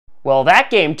Well, that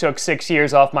game took 6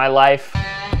 years off my life.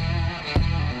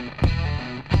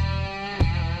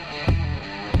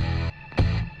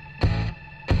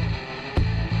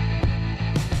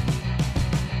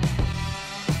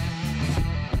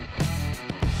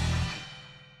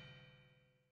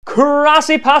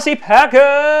 Grossi Posse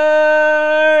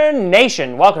Packer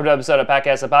Nation. Welcome to an episode of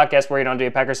Packcast, the podcast where you don't do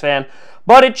a Packers fan,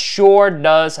 but it sure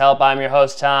does help. I'm your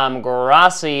host, Tom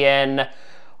Grossi, and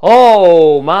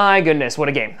oh my goodness, what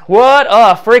a game. What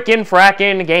a freaking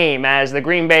frackin' game as the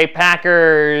Green Bay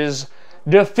Packers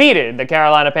defeated the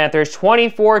Carolina Panthers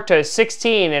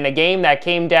 24-16 in a game that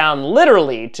came down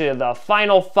literally to the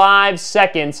final 5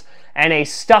 seconds and a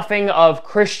stuffing of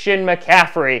Christian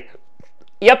McCaffrey.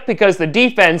 Yep, because the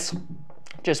defense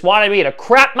just wanted me to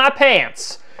crap my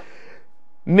pants.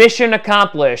 Mission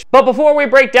accomplished. But before we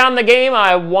break down the game,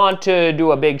 I want to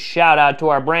do a big shout out to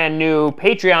our brand new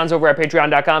Patreons over at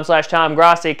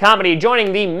patreon.com/TomGrossiComedy.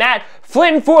 Joining the Matt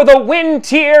Flynn for the win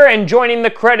tier, and joining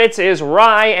the credits is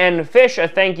Rye and Fish. A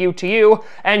thank you to you.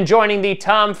 And joining the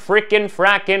Tom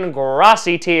frackin'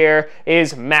 Grossi tier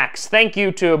is Max. Thank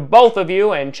you to both of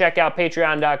you, and check out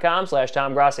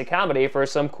patreon.com/TomGrossiComedy for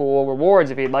some cool rewards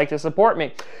if you'd like to support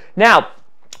me. Now,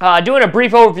 doing a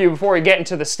brief overview before we get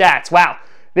into the stats. Wow.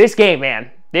 This game,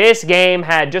 man, this game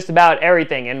had just about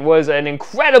everything and was an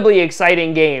incredibly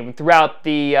exciting game throughout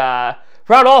throughout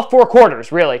all 4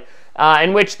 quarters, really,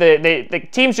 in which the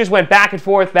teams just went back and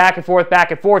forth, back and forth,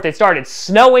 back and forth. It started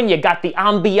snowing. You got the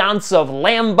ambiance of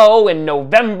Lambeau in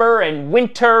November and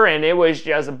winter, and it was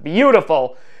just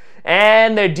beautiful.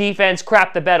 And the defense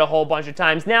crapped the bed a whole bunch of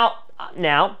times. Now,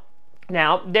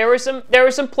 there were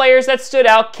some players that stood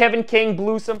out. Kevin King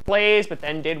blew some plays, but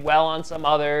then did well on some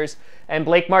others. And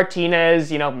Blake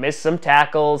Martinez, missed some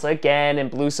tackles again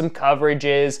and blew some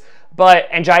coverages.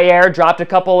 And Jair dropped a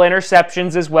couple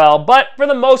interceptions as well. But for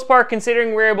the most part, considering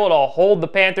we were able to hold the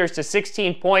Panthers to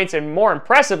 16 points and more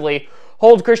impressively,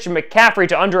 hold Christian McCaffrey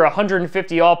to under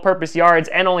 150 all-purpose yards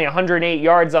and only 108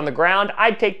 yards on the ground,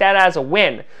 I'd take that as a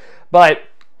win. But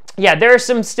yeah, there are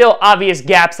some still obvious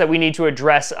gaps that we need to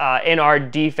address in our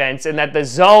defense, and that the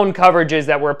zone coverages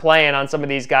that we're playing on some of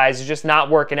these guys is just not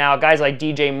working out. Guys like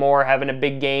DJ Moore having a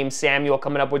big game, Samuel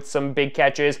coming up with some big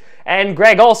catches, and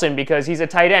Greg Olsen, because he's a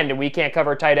tight end and we can't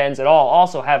cover tight ends at all,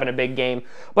 also having a big game.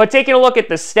 But taking a look at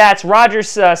the stats, Rodgers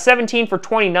 17 for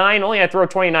 29, only had to throw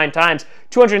 29 times,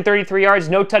 233 yards,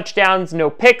 no touchdowns, no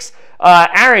picks.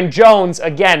 Aaron Jones,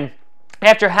 again,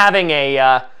 after having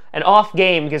an off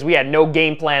game because we had no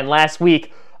game plan last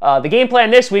week. The game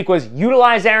plan this week was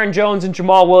utilize Aaron Jones and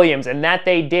Jamal Williams, and that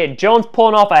they did. Jones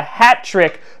pulling off a hat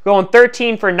trick, going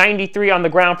 13 for 93 on the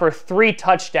ground for 3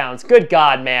 touchdowns. Good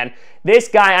God, man. This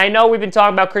guy, I know we've been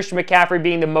talking about Christian McCaffrey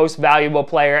being the most valuable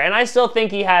player, and I still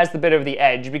think he has the bit of the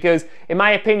edge because, in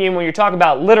my opinion, when you're talking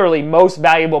about literally most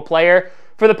valuable player,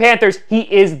 for the Panthers,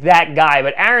 he is that guy.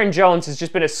 But Aaron Jones has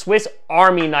just been a Swiss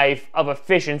Army knife of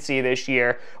efficiency this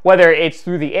year. Whether it's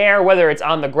through the air, whether it's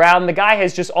on the ground, the guy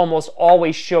has just almost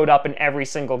always showed up in every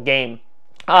single game.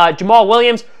 Jamal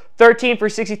Williams, 13 for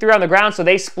 63 on the ground, so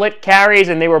they split carries,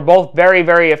 and they were both very,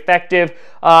 very effective.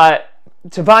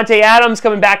 Devontae Adams,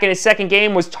 coming back in his second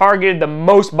game, was targeted the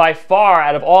most by far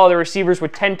out of all the receivers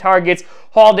with 10 targets,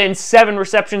 hauled in 7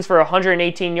 receptions for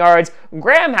 118 yards.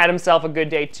 Graham had himself a good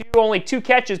day too, only 2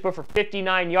 catches but for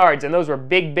 59 yards, and those were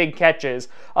big, big catches.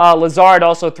 Lazard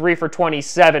also 3 for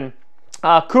 27.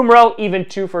 Kumro even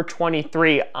 2 for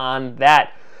 23 on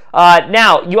that.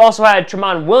 Now, you also had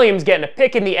Tramon Williams getting a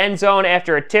pick in the end zone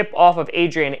after a tip off of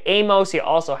Adrian Amos. He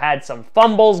also had some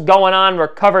fumbles going on,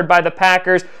 recovered by the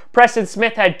Packers. Preston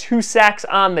Smith had 2 sacks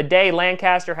on the day.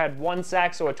 Lancaster had 1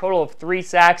 sack, so a total of 3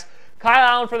 sacks. Kyle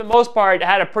Allen, for the most part,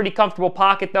 had a pretty comfortable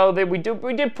pocket, though. We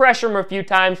did pressure him a few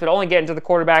times, but only getting to the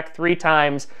quarterback 3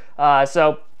 times.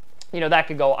 So, that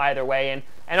could go either way.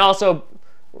 And also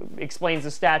explains the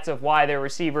stats of why their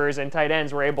receivers and tight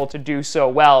ends were able to do so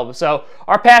well. So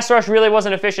our pass rush really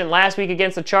wasn't efficient last week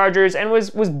against the Chargers and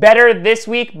was better this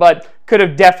week, but could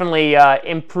have definitely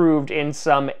improved in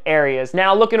some areas.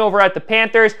 Now looking over at the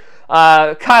Panthers,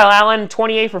 Kyle Allen,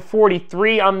 28 for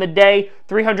 43 on the day,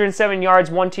 307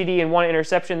 yards, 1 TD, and 1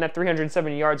 interception. That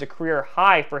 307 yards, a career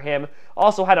high for him.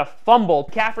 Also had a fumble.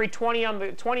 McCaffrey,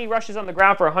 20 rushes on the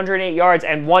ground for 108 yards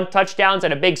and 1 touchdown,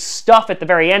 and a big stuff at the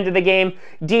very end of the game.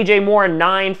 DJ Moore,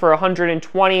 9 for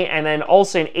 120, and then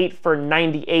Olsen, 8 for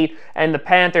 98, and the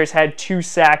Panthers had 2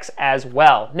 sacks as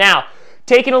well. Now,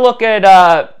 taking a look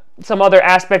at some other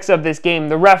aspects of this game,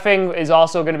 the reffing is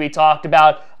also going to be talked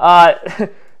about.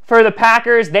 For the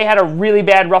Packers, they had a really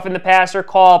bad roughing the passer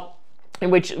call in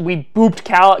which we booped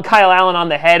Kyle Allen on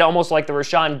the head, almost like the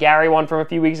Rashawn Gary one from a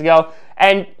few weeks ago.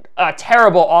 And a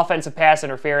terrible offensive pass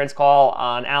interference call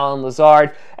on Allen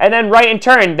Lazard. And then right in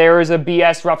turn, there was a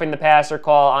BS roughing the passer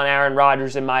call on Aaron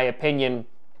Rodgers, in my opinion,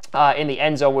 in the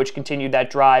end zone, which continued that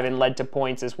drive and led to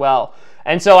points as well.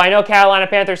 And so I know Carolina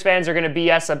Panthers fans are going to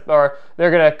BS, or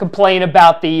they're going to complain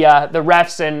about the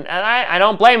refs, and I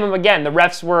don't blame them. Again, the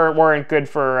refs weren't good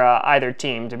for either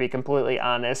team, to be completely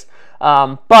honest.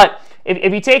 But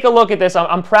if you take a look at this,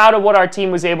 I'm proud of what our team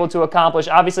was able to accomplish.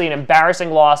 Obviously, an embarrassing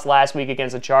loss last week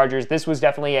against the Chargers. This was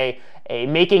definitely a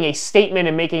making a statement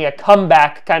and making a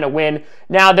comeback kind of win.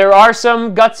 Now, there are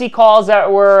some gutsy calls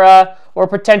that were or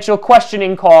potential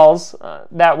questioning calls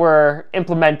that were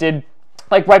implemented.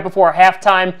 Like right before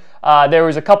halftime, there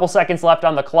was a couple seconds left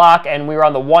on the clock, and we were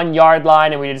on the 1 yard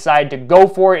line, and we decided to go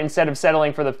for it instead of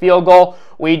settling for the field goal.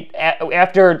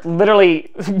 After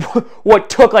literally what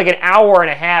took like an hour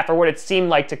and a half, or what it seemed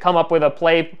like, to come up with a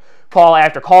play call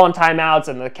after calling timeouts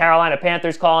and the Carolina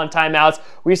Panthers calling timeouts,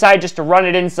 we decided just to run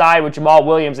it inside with Jamal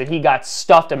Williams, and he got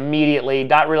stuffed immediately.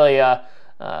 Not really a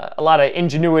lot of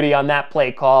ingenuity on that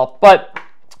play call, but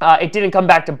it didn't come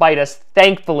back to bite us,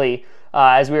 thankfully.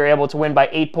 As we were able to win by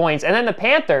 8 points. And then the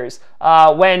Panthers,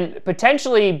 when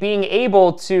potentially being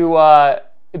able to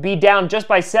be down just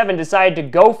by 7, decided to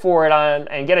go for it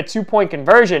and get a 2-point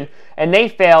conversion, and they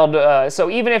failed. So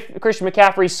even if Christian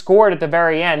McCaffrey scored at the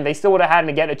very end, they still would have had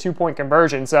to get a 2-point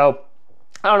conversion. So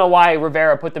I don't know why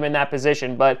Rivera put them in that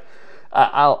position, but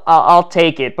I'll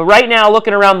take it. But right now,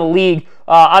 looking around the league,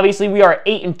 obviously we are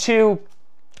 8-2.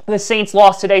 The Saints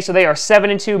lost today, so they are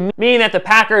 7-2, meaning that the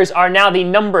Packers are now the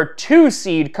number 2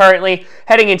 seed currently,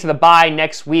 heading into the bye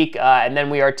next week, and then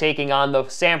we are taking on the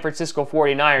San Francisco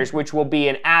 49ers, which will be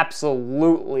an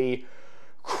absolutely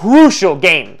crucial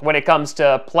game when it comes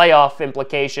to playoff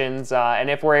implications, and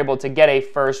if we're able to get a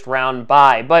first-round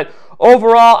bye. But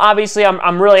overall, obviously,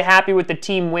 I'm really happy with the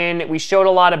team win. We showed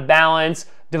a lot of balance.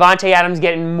 Devontae Adams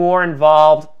getting more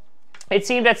involved. It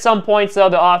seemed at some points, though,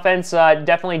 the offense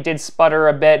definitely did sputter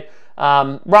a bit.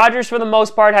 Rodgers, for the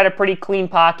most part, had a pretty clean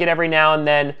pocket every now and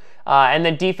then. And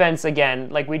then defense, again,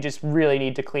 like, we just really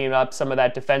need to clean up some of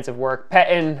that defensive work.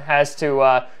 Pettin has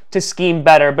to scheme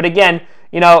better. But again,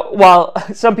 you know, while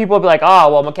some people will be like,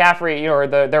 oh, well, McCaffrey, you know, or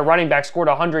their running back scored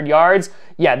 100 yards.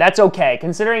 Yeah, that's okay.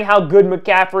 Considering how good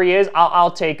McCaffrey is,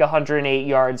 I'll take 108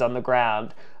 yards on the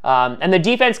ground. And the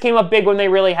defense came up big when they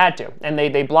really had to, and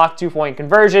they blocked 2-point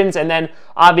conversions, and then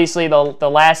obviously the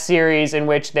last series in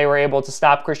which they were able to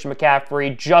stop Christian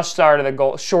McCaffrey just short of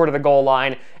the goal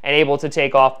line, and able to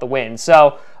take off the win.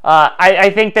 So I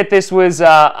think that this was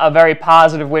a very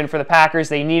positive win for the Packers.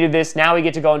 They needed this. Now we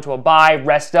get to go into a bye,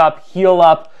 rest up, heal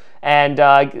up, and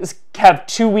have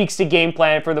 2 weeks to game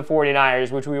plan for the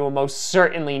 49ers, which we will most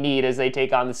certainly need as they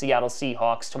take on the Seattle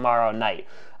Seahawks tomorrow night.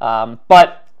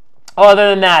 But other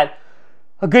than that,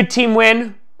 a good team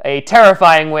win, a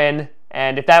terrifying win,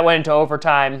 and if that went into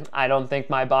overtime, I don't think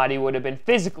my body would have been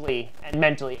physically and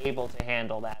mentally able to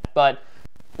handle that. But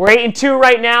we're 8-2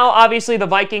 right now. Obviously, the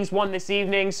Vikings won this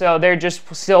evening, so they're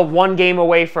just still 1 game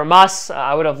away from us.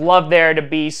 I would have loved there to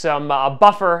be some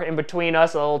buffer in between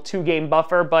us, a little 2-game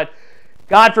buffer, but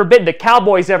God forbid the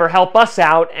Cowboys ever help us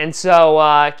out. And so,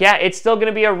 yeah, it's still going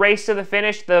to be a race to the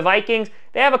finish. The Vikings,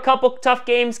 they have a couple tough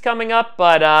games coming up,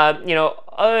 but, you know,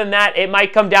 other than that, it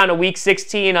might come down to Week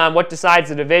 16 on what decides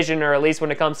the division, or at least when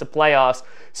it comes to playoffs.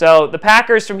 So the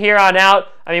Packers from here on out,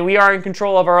 I mean, we are in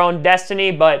control of our own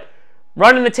destiny, but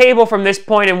running the table from this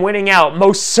point and winning out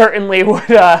most certainly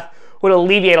would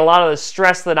alleviate a lot of the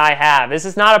stress that I have. This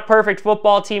is not a perfect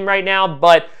football team right now,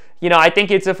 but you know, I think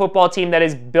it's a football team that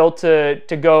is built to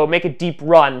go make a deep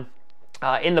run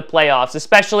in the playoffs,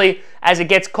 especially as it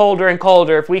gets colder and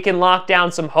colder. If we can lock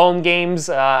down some home games,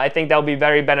 I think that will be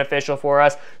very beneficial for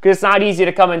us, because it's not easy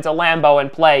to come into Lambeau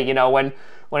and play, you know, when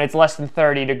it's less than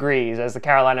 30 degrees, as the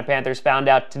Carolina Panthers found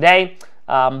out today.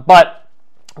 But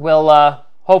we'll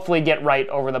hopefully get right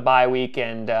over the bye week,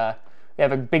 and we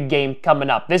have a big game coming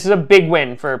up. This is a big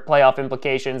win for playoff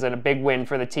implications, and a big win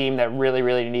for the team that really,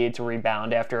 really needed to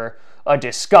rebound after a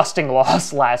disgusting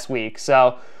loss last week.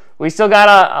 So we still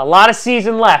got a lot of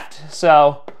season left.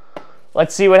 So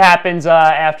let's see what happens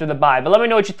after the bye. But let me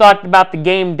know what you thought about the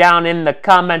game down in the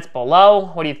comments below.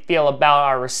 What do you feel about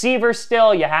our receivers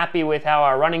still? You happy with how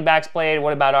our running backs played?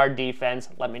 What about our defense?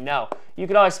 Let me know. You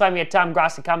can always find me at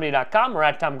TomGrossiComedy.com or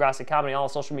at TomGrossiComedy, all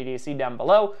social media you see down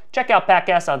below. Check out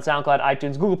podcasts on SoundCloud,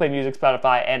 iTunes, Google Play Music,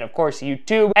 Spotify, and of course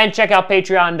YouTube. And check out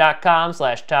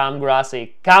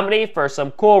Patreon.com/TomGrossiComedy for some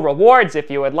cool rewards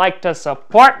if you would like to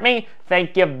support me.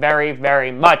 Thank you very,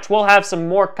 very much. We'll have some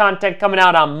more content coming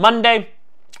out on Monday.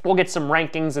 We'll get some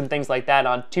rankings and things like that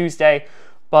on Tuesday.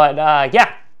 But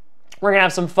yeah, we're going to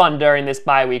have some fun during this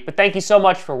bye week. But thank you so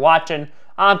much for watching.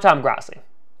 I'm Tom Grossi.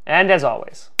 And as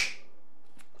always,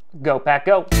 go Pack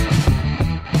Go.